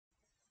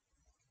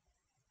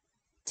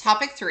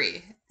Topic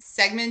 3,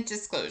 segment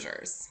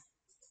disclosures.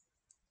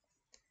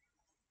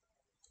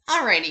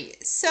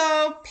 Alrighty,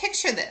 so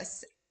picture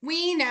this.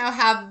 We now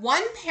have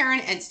one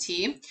parent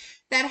entity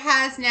that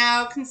has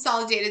now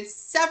consolidated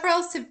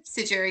several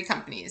subsidiary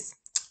companies.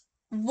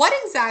 What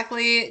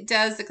exactly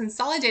does the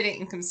consolidated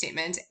income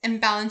statement and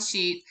balance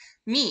sheet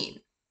mean?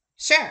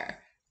 Sure,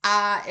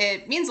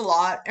 it means a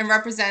lot and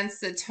represents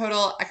the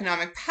total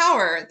economic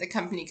power the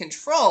company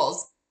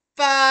controls,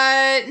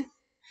 but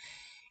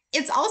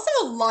it's also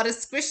a lot of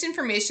squished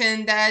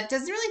information that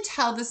doesn't really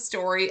tell the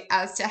story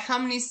as to how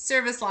many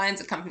service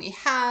lines a company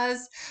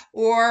has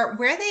or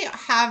where they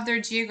have their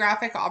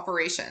geographic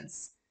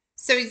operations.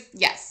 So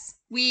yes,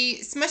 we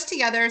smushed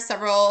together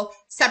several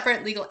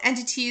separate legal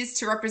entities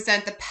to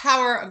represent the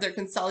power of their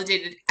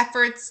consolidated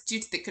efforts due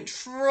to the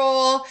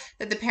control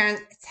that the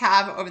parents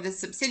have over the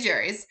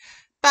subsidiaries.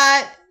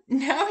 But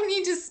now we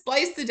need to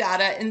splice the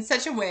data in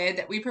such a way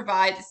that we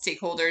provide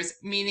stakeholders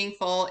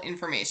meaningful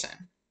information.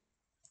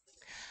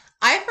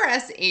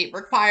 IFRS 8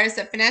 requires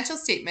that financial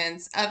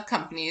statements of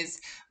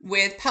companies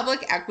with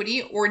public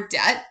equity or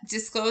debt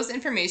disclose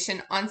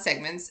information on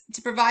segments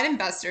to provide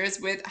investors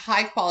with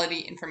high quality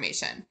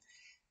information.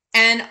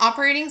 An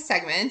operating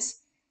segment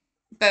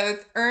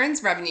both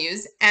earns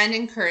revenues and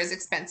incurs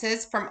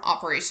expenses from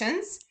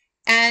operations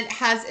and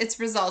has its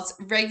results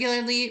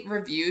regularly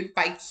reviewed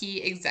by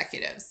key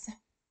executives.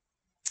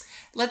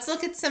 Let's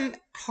look at some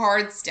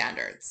hard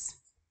standards.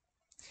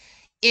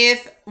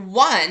 If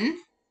one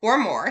or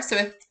more, so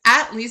if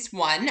at least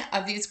one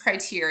of these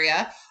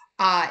criteria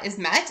is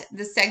met,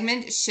 the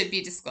segment should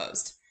be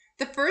disclosed.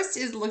 The first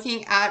is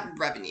looking at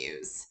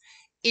revenues.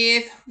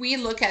 If we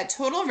look at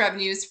total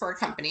revenues for a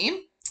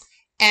company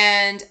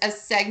and a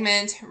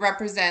segment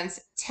represents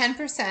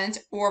 10%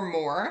 or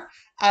more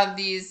of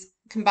these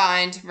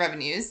combined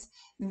revenues,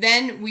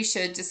 then we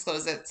should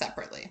disclose it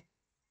separately.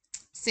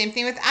 Same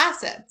thing with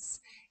assets.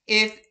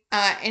 If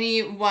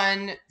any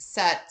one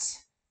set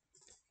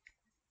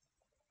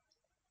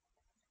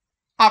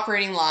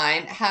operating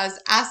line has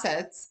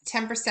assets,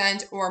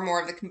 10% or more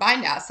of the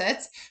combined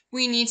assets,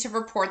 we need to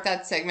report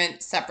that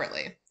segment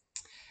separately.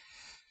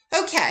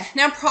 Okay,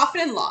 now profit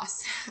and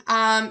loss.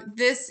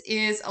 This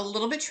is a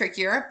little bit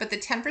trickier, but the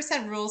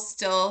 10% rule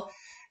still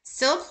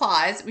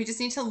applies. We just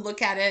need to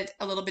look at it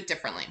a little bit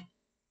differently.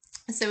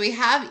 So we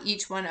have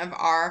each one of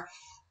our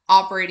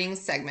operating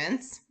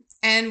segments,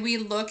 and we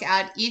look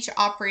at each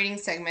operating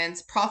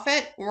segment's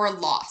profit or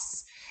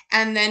loss.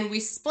 And then we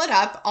split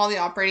up all the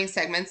operating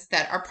segments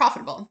that are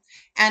profitable.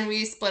 And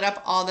we split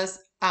up all those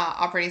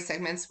operating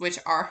segments which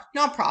are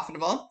not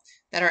profitable,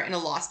 that are in a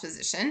loss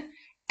position.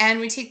 And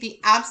we take the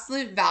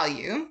absolute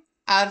value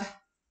of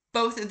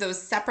both of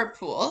those separate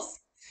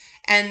pools.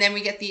 And then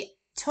we get the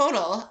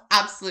total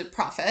absolute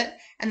profit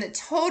and the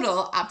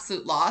total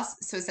absolute loss.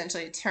 So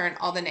essentially turn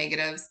all the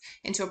negatives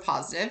into a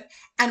positive.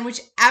 And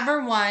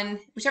whichever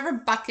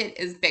bucket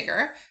is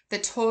bigger, the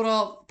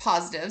total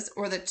positives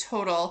or the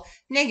total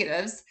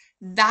negatives,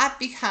 that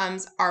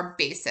becomes our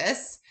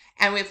basis.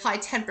 And we apply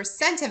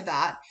 10% of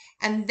that.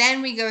 And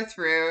then we go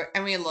through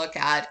and we look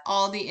at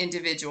all the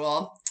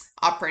individual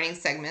operating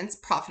segments,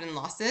 profit and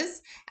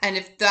losses. And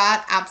if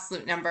that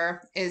absolute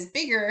number is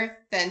bigger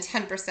than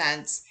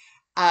 10%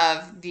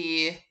 of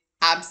the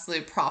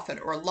absolute profit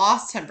or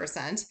loss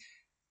 10%,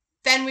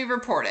 then we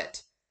report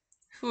it.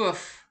 Whew.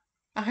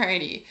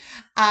 Alrighty,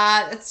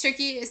 that's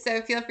tricky,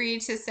 so feel free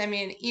to send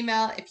me an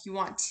email if you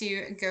want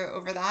to go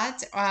over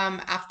that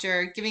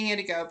after giving it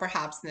a go,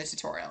 perhaps in the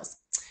tutorials.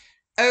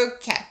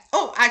 Okay.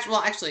 Oh,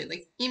 actually,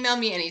 like email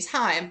me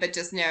anytime, but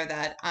just know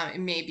that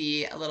it may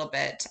be a little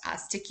bit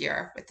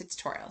stickier with the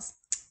tutorials.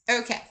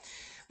 Okay,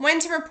 when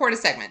to report a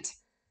segment.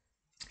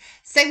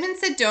 Segments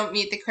that don't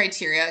meet the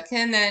criteria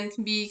can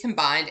be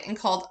combined and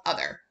called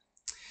other.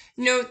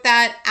 Note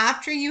that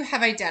after you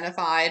have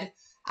identified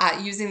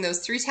using those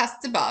 3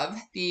 tests above,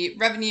 the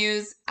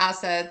revenues,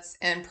 assets,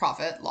 and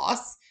profit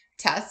loss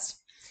test,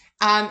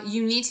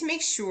 you need to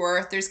make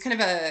sure there's kind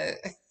of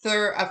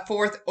a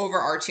fourth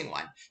overarching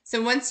one.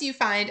 So once you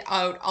find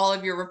out all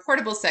of your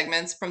reportable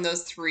segments from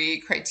those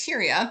 3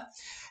 criteria,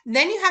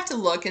 then you have to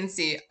look and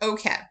see,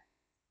 okay,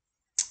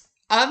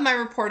 of my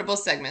reportable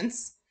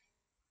segments,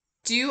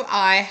 do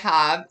I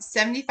have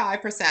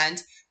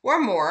 75% or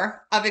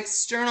more of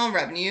external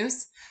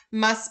revenues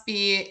must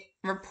be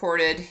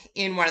reported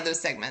in one of those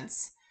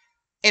segments?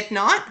 If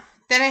not,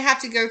 then I have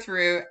to go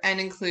through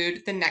and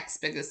include the next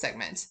biggest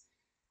segment.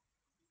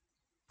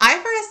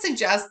 IFRS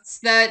suggests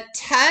that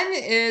 10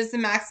 is the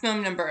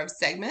maximum number of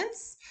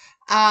segments.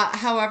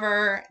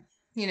 However,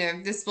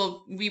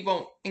 we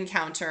won't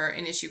encounter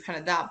an issue kind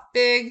of that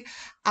big.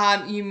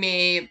 You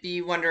may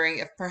be wondering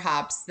if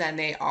perhaps then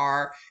they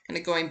are kind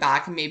of going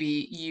back and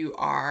maybe you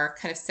are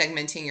kind of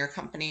segmenting your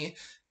company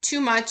too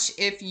much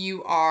if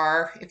you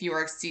are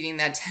exceeding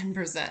that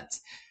 10%.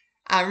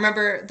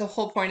 Remember, the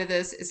whole point of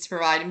this is to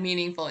provide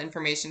meaningful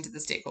information to the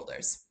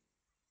stakeholders.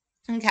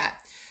 Okay.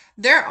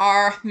 There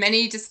are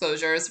many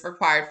disclosures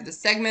required for the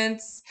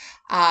segments.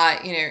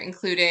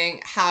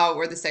 including how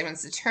were the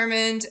segments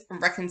determined,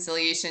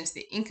 reconciliation to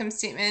the income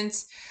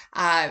statement,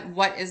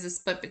 what is the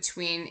split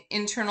between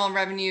internal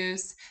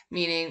revenues,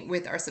 meaning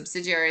with our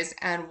subsidiaries,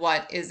 and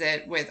what is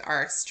it with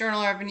our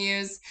external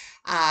revenues,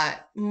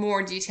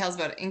 more details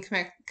about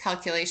income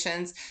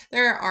calculations.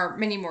 There are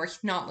many more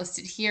not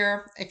listed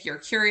here. If you're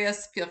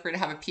curious, feel free to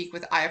have a peek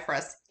with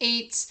IFRS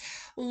 8.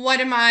 What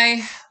am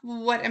I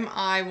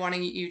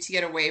wanting you to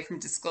get away from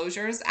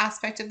disclosures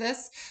aspect of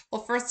this?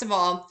 Well, first of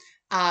all,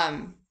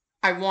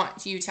 I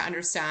want you to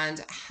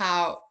understand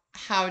how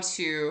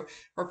to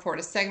report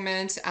a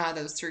segment,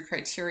 those 3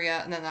 criteria,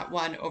 and then that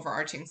one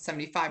overarching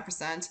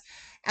 75%.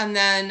 And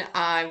then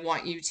I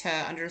want you to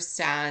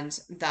understand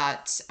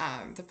that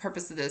the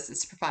purpose of this is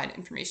to provide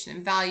information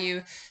and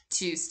value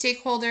to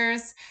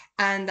stakeholders,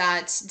 and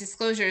that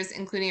disclosures,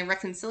 including a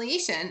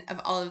reconciliation of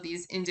all of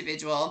these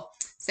individual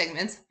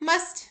segments,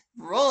 must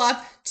roll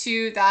up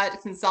to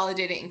that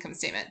consolidated income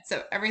statement.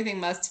 So everything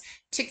must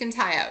tick and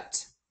tie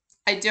out.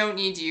 I don't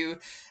need you,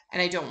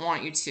 and I don't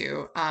want you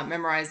to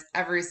memorize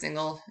every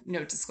single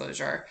note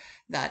disclosure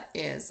that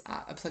is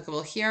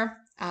applicable here.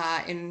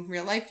 In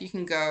real life, you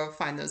can go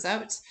find those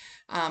out,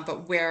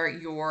 but where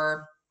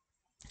your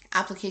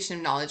application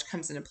of knowledge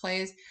comes into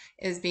play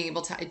is being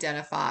able to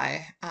identify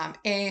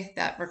A,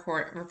 that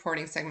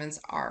reporting segments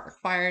are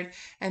required,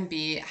 and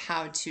B,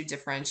 how to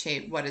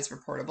differentiate what is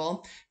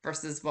reportable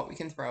versus what we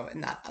can throw in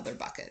that other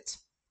bucket.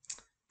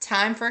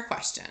 Time for a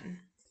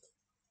question.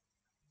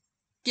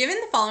 Given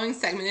the following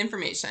segment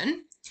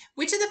information,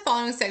 which of the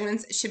following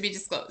segments should be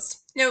disclosed?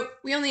 Note,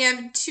 we only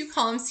have 2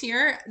 columns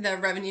here, the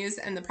revenues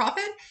and the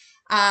profit.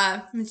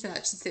 That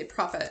should say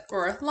profit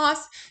or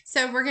loss.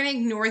 So we're going to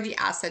ignore the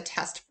asset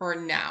test for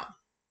now.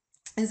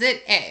 Is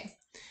it A,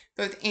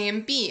 both A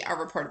and B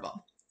are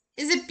reportable?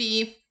 Is it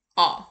B,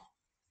 all?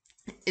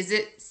 Is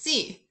it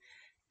C,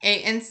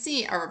 A and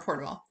C are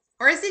reportable?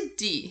 Or is it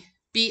D,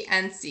 B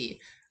and C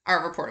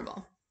are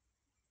reportable?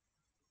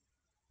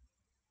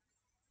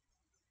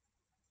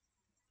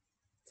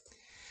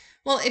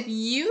 Well, if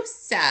you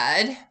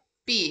said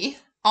B,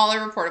 all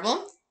are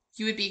reportable,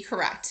 you would be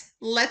correct.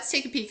 Let's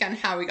take a peek on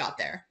how we got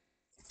there.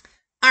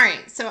 All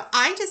right, so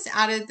I just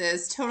added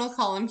this total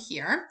column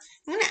here.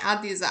 I'm going to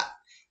add these up.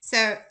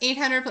 So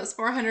 800 plus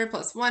 400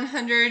 plus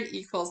 100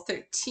 equals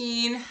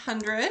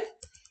 1,300.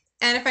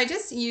 And if I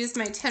just use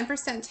my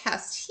 10%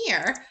 test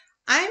here,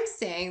 I'm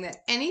saying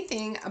that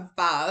anything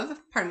above,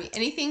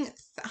 anything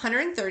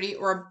 130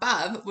 or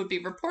above would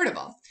be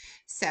reportable.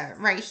 So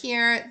right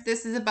here,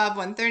 this is above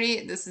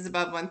 130, this is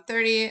above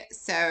 130,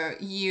 so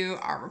you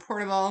are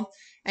reportable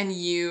and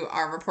you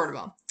are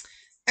reportable.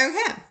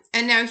 Okay,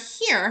 and now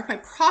here, my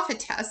profit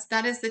test,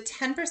 that is the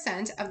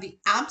 10% of the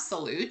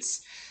absolute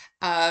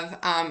of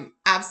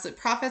absolute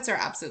profits or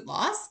absolute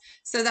loss.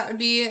 So that would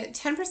be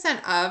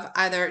 10% of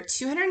either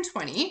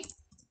 220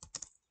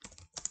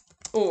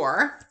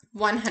 or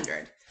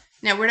 100.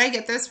 Now, where did I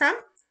get those from?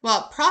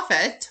 Well,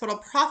 profit, total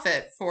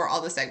profit for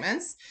all the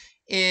segments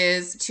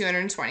is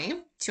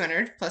 220,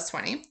 200 plus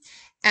 20.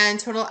 And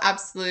total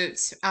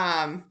absolute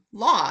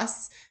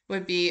loss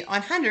would be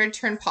 100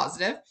 turned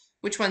positive.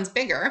 Which one's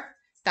bigger?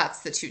 That's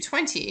the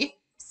 220.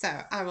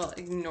 So I will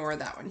ignore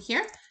that one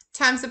here.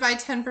 Times it by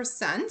 10,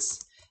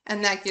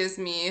 and that gives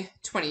me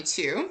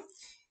 22.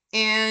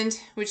 And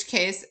which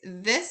case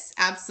this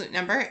absolute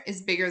number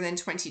is bigger than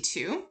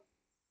 22.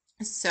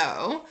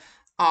 So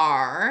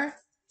our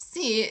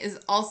C is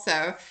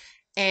also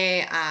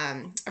a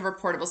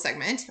reportable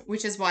segment,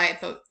 which is why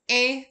both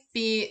A,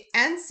 B,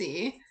 and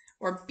C,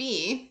 or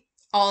B,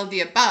 all of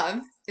the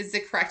above, is the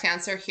correct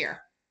answer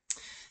here.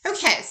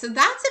 Okay, so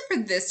that's it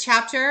for this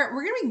chapter.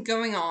 We're going to be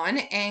going on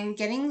and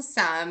getting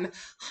some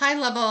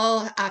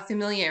high-level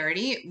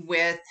familiarity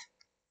with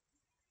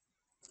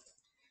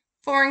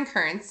foreign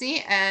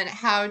currency and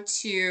how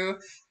to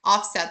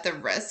offset the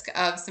risk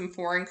of some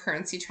foreign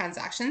currency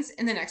transactions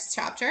in the next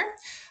chapter.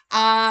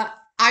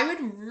 I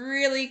would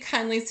really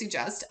kindly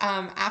suggest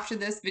after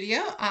this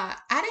video,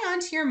 adding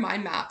on to your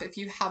mind map, if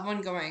you have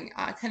one going,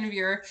 kind of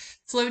your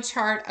flow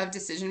chart of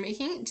decision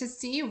making to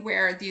see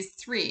where these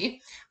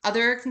 3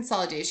 other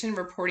consolidation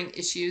reporting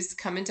issues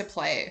come into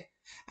play.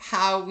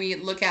 How we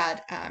look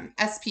at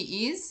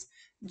SPEs,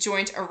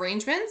 joint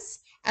arrangements,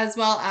 as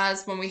well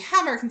as when we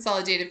have our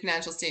consolidated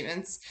financial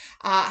statements,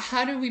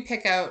 how do we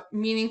pick out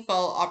meaningful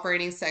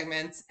operating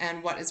segments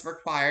and what is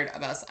required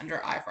of us under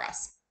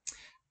IFRS.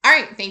 All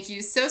right, thank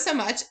you so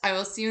much. I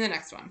will see you in the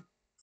next one.